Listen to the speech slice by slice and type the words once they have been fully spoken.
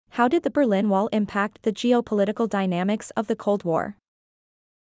How did the Berlin Wall impact the geopolitical dynamics of the Cold War?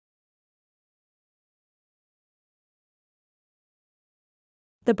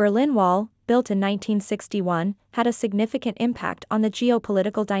 The Berlin Wall, built in 1961, had a significant impact on the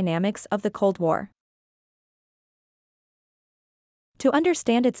geopolitical dynamics of the Cold War. To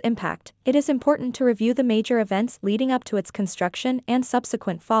understand its impact, it is important to review the major events leading up to its construction and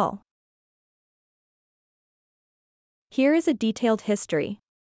subsequent fall. Here is a detailed history.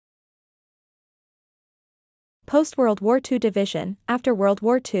 Post-World War II division. After World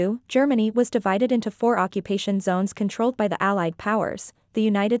War II, Germany was divided into 4 occupation zones controlled by the Allied powers: the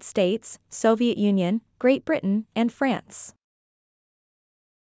United States, Soviet Union, Great Britain, and France.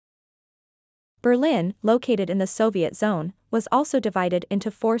 Berlin, located in the Soviet zone, was also divided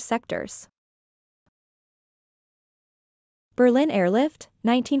into 4 sectors. Berlin Airlift,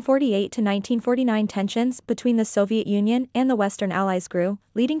 1948 to 1949. Tensions between the Soviet Union and the Western Allies grew,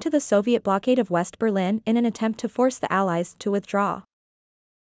 leading to the Soviet blockade of West Berlin in an attempt to force the Allies to withdraw.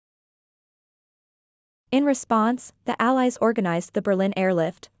 In response, the Allies organized the Berlin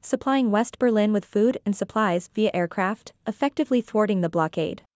Airlift, supplying West Berlin with food and supplies via aircraft, effectively thwarting the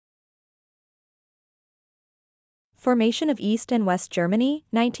blockade. Formation of East and West Germany,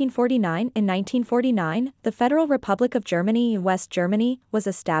 1949. In 1949, the Federal Republic of Germany (West Germany) was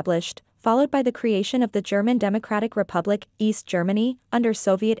established, followed by the creation of the German Democratic Republic, East Germany, under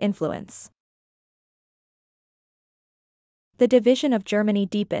Soviet influence. The division of Germany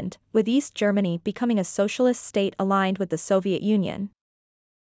deepened, with East Germany becoming a socialist state aligned with the Soviet Union.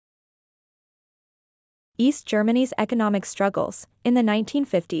 East Germany's economic struggles. In the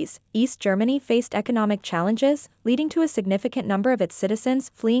 1950s, East Germany faced economic challenges, leading to a significant number of its citizens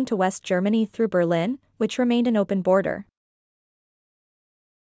fleeing to West Germany through Berlin, which remained an open border.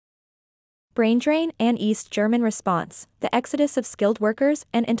 Brain drain and East German response. The exodus of skilled workers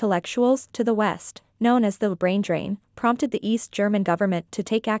and intellectuals to the West, known as the brain drain, prompted the East German government to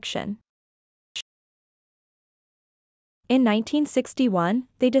take action. In 1961,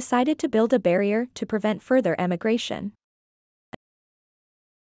 they decided to build a barrier to prevent further emigration.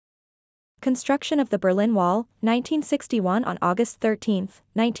 Construction of the Berlin Wall, 1961. On August 13,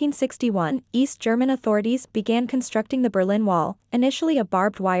 1961, East German authorities began constructing the Berlin Wall, initially a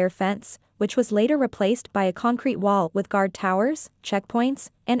barbed wire fence, which was later replaced by a concrete wall with guard towers, checkpoints,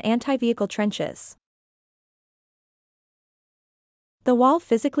 and anti-vehicle trenches. The wall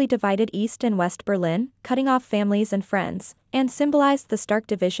physically divided East and West Berlin, cutting off families and friends, and symbolized the stark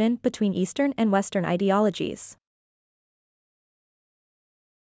division between Eastern and Western ideologies.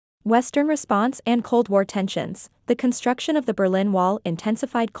 Western response and Cold War tensions. The construction of the Berlin Wall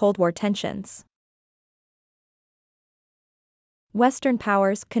intensified Cold War tensions. Western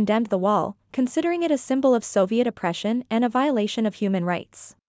powers condemned the wall, considering it a symbol of Soviet oppression and a violation of human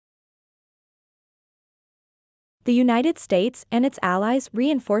rights. The United States and its allies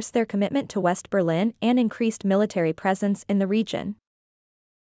reinforced their commitment to West Berlin and increased military presence in the region.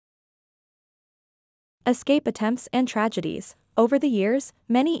 Escape attempts and tragedies. Over the years,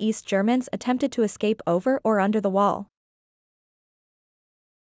 many East Germans attempted to escape over or under the wall.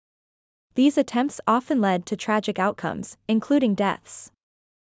 These attempts often led to tragic outcomes, including deaths.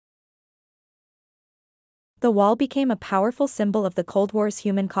 The wall became a powerful symbol of the Cold War's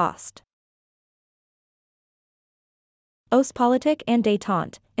human cost. Ostpolitik and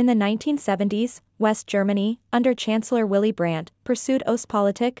détente. In the 1970s, West Germany, under Chancellor Willy Brandt, pursued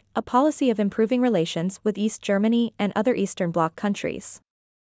Ostpolitik, a policy of improving relations with East Germany and other Eastern Bloc countries.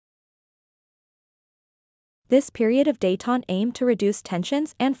 This period of détente aimed to reduce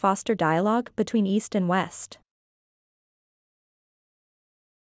tensions and foster dialogue between East and West.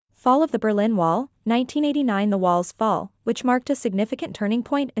 Fall of the Berlin Wall, 1989. The wall's fall, which marked a significant turning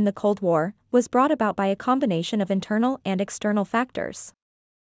point in the Cold War, was brought about by a combination of internal and external factors.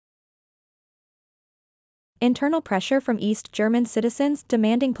 Internal pressure from East German citizens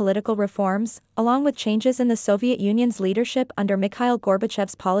demanding political reforms, along with changes in the Soviet Union's leadership under Mikhail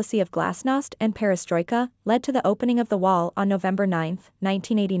Gorbachev's policy of glasnost and perestroika, led to the opening of the wall on November 9,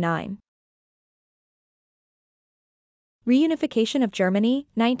 1989. Reunification of Germany,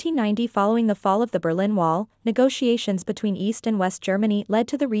 1990. Following the fall of the Berlin Wall, negotiations between East and West Germany led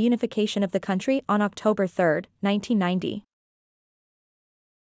to the reunification of the country on October 3, 1990.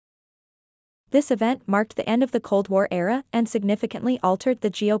 This event marked the end of the Cold War era and significantly altered the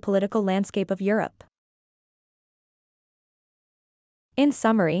geopolitical landscape of Europe. In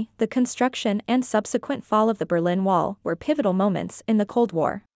summary, the construction and subsequent fall of the Berlin Wall were pivotal moments in the Cold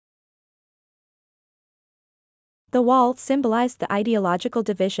War. The wall symbolized the ideological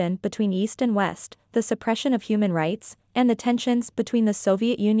division between East and West, the suppression of human rights, and the tensions between the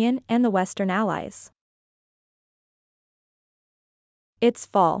Soviet Union and the Western Allies. Its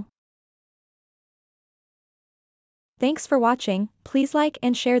fall. Thanks for watching. Please like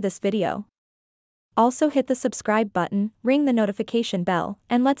and share this video. Also hit the subscribe button, ring the notification bell,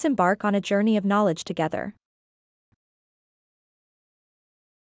 and let's embark on a journey of knowledge together.